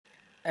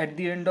At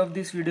the end of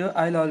this video,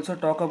 I'll also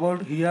talk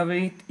about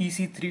HUAWEI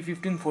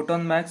EC315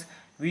 Photon Max,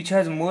 which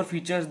has more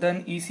features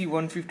than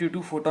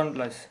EC152 Photon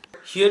Plus.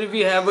 Here we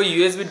have a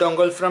USB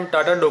dongle from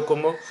Tata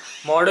Docomo.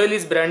 Model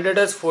is branded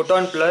as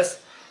Photon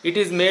Plus. It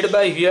is made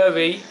by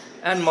HUAWEI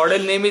and model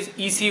name is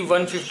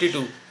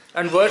EC152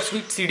 and works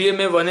with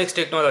CDMA 1X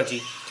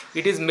technology.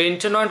 It is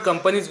mentioned on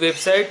company's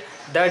website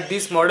that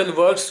this model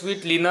works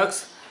with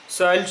Linux,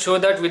 so I'll show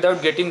that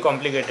without getting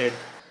complicated.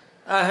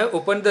 I have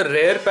opened the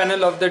rear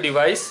panel of the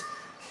device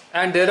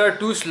and there are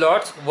two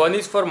slots. One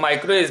is for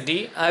micro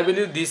SD. I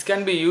believe this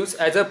can be used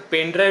as a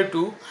pen drive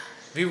too.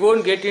 We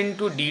won't get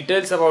into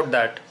details about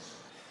that.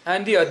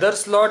 And the other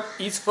slot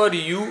is for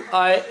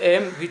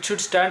UIM, which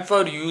should stand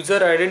for User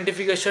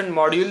Identification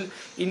Module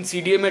in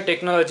CDMA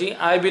technology.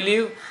 I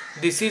believe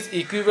this is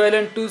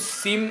equivalent to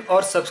SIM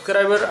or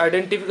Subscriber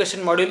Identification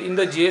Module in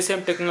the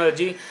GSM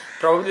technology.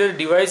 Probably the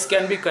device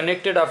can be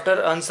connected after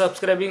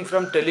unsubscribing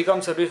from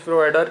telecom service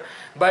provider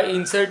by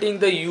inserting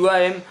the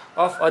UIM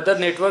of other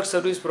network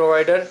service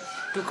provider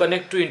to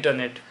connect to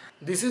internet.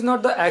 This is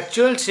not the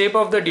actual shape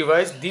of the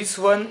device. This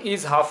one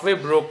is halfway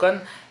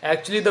broken.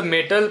 Actually the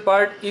metal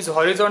part is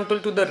horizontal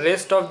to the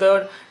rest of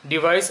the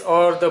device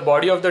or the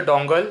body of the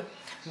dongle,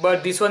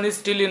 but this one is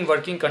still in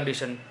working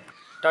condition.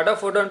 Tata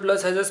Photon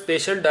Plus has a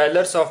special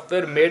dialer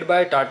software made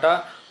by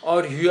Tata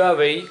or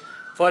HUAWEI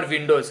for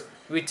Windows,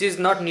 which is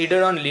not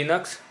needed on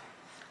Linux.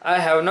 I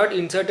have not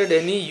inserted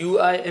any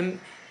UIM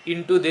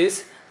into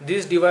this.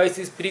 This device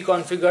is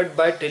pre-configured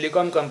by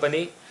telecom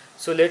company.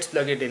 So let's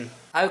plug it in.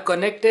 I've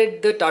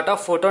connected the Tata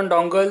Photon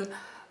dongle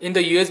in the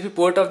USB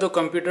port of the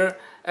computer,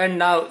 and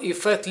now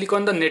if I click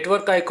on the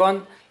network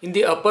icon in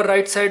the upper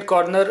right side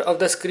corner of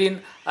the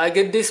screen, I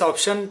get this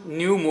option,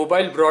 new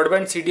mobile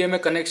broadband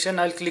CDMA connection.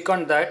 I'll click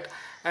on that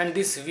and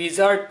this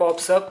wizard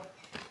pops up.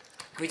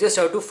 We just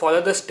have to follow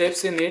the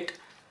steps in it.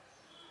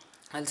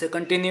 I'll say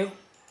continue.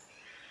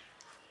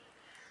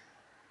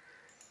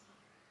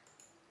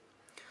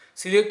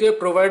 Select a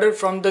provider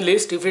from the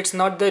list. If it's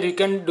not there, you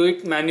can do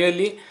it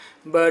manually,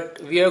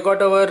 but we have got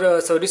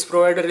our service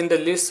provider in the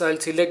list, so I'll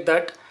select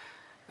that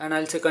and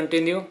I'll say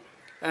continue.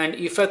 And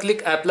if I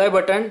click apply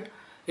button,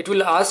 it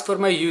will ask for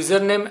my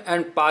username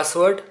and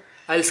password.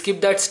 I'll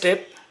skip that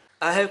step.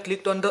 I have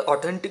clicked on the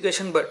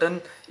authentication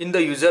button in the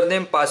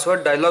username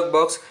password dialog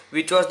box,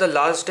 which was the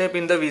last step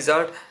in the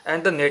wizard,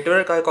 and the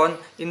network icon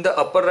in the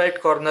upper right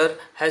corner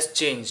has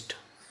changed.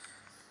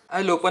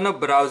 I'll open a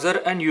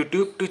browser and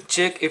YouTube to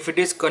check if it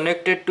is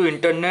connected to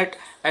internet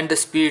and the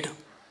speed.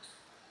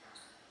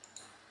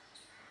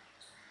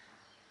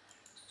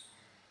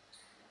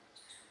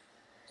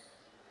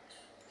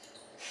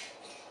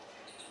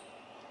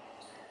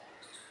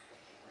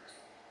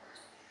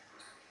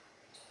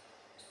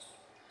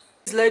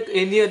 It's like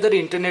any other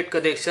internet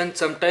connection.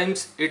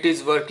 Sometimes it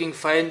is working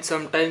fine,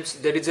 sometimes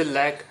there is a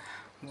lag,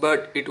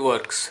 but it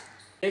works.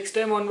 Next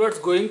time onwards,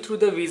 going through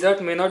the wizard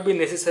may not be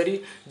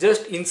necessary.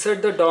 Just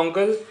insert the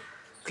dongle,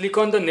 click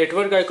on the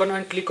network icon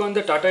and click on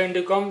the Tata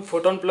Indicom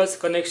Photon Plus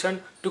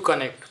connection to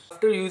connect.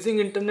 After using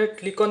internet,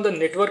 click on the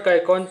network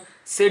icon,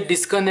 say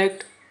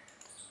disconnect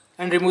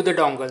and remove the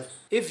dongle.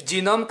 If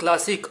Genome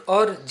Classic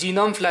or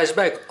Genome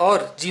Flashback or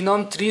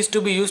Genome 3 is to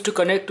be used to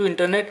connect to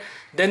internet,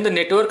 then the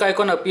network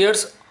icon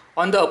appears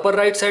on the upper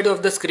right side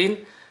of the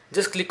screen.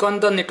 Just click on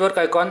the network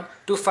icon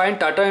to find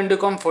Tata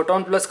Indicom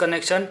Photon Plus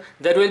connection.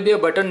 There will be a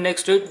button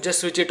next to it. Just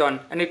switch it on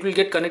and it will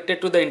get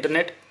connected to the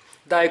internet.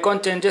 The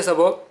icon changes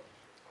above.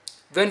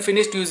 When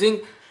finished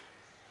using,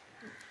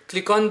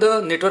 click on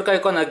the network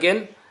icon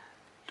again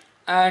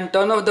and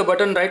turn off the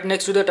button right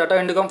next to the Tata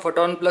Indicom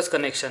Photon Plus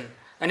connection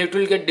and it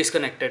will get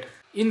disconnected.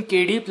 In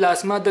KD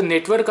Plasma, the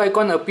network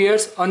icon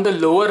appears on the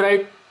lower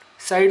right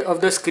side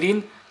of the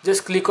screen.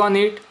 Just click on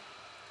it.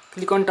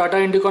 Click on Tata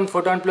Indicom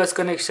Photon Plus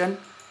connection.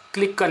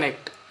 Click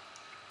connect.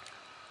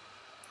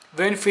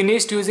 When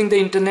finished using the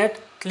internet,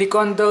 click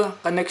on the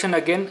connection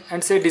again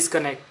and say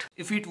disconnect.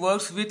 If it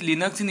works with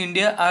Linux in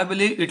India, I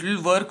believe it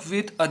will work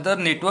with other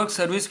network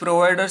service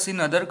providers in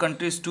other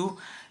countries too.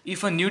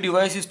 If a new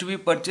device is to be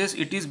purchased,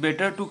 it is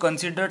better to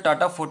consider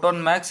Tata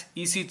Photon Max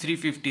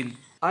EC315.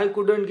 I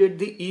couldn't get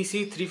the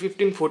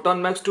EC315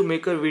 Photon Max to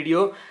make a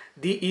video.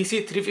 The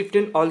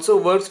EC315 also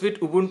works with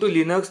Ubuntu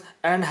Linux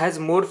and has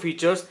more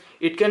features.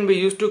 It can be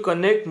used to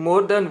connect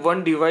more than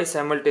one device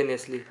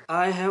simultaneously.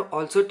 I have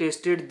also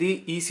tested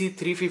the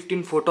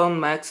EC315 Photon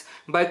Max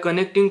by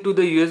connecting to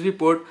the USB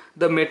port.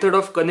 The method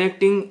of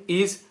connecting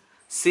is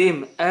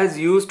same as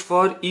used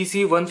for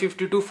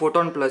EC152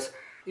 Photon Plus.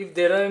 If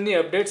there are any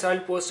updates, I'll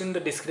post in the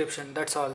description. That's all.